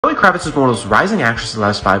Zoe Kravitz is one of those rising actresses the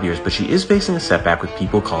last 5 years, but she is facing a setback with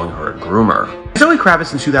people calling her a groomer. Zoe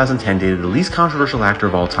Kravitz in 2010 dated the least controversial actor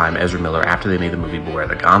of all time, Ezra Miller, after they made the movie Beware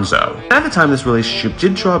the Gonzo. And at the time, this relationship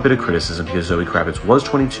did draw a bit of criticism because Zoe Kravitz was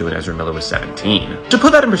 22 and Ezra Miller was 17. To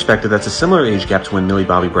put that in perspective, that's a similar age gap to when Millie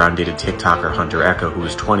Bobby Brown dated TikToker Hunter Echo, who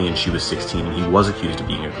was 20 and she was 16, and he was accused of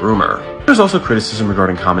being a groomer. There was also criticism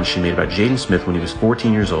regarding comments she made about Jaden Smith when he was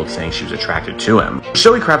 14 years old, saying she was attracted to him.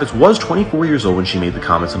 Zoe Kravitz was 24 years old when she made the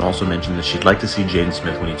comments and also mentioned that she'd like to see Jaden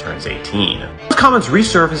Smith when he turns 18. Those comments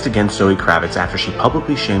resurfaced against Zoe Kravitz after she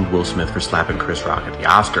publicly shamed Will Smith for slapping Chris Rock at the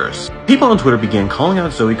Oscars. People on Twitter began calling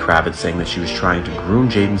out Zoe Kravitz, saying that she was trying to groom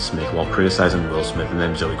Jaden Smith while criticizing Will Smith, and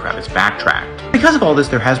then Zoe Kravitz backtracked. Because of all this,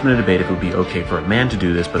 there has been a debate if it would be okay for a man to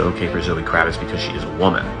do this, but okay for Zoe Kravitz because she is a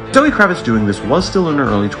woman. Zoe Kravitz doing this was still in her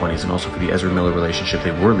early 20s, and also for the Ezra Miller relationship,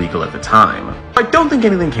 they were legal at the time. I don't think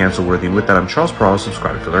anything cancel-worthy, and with that, I'm Charles Peralta,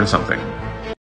 subscribe to learn something.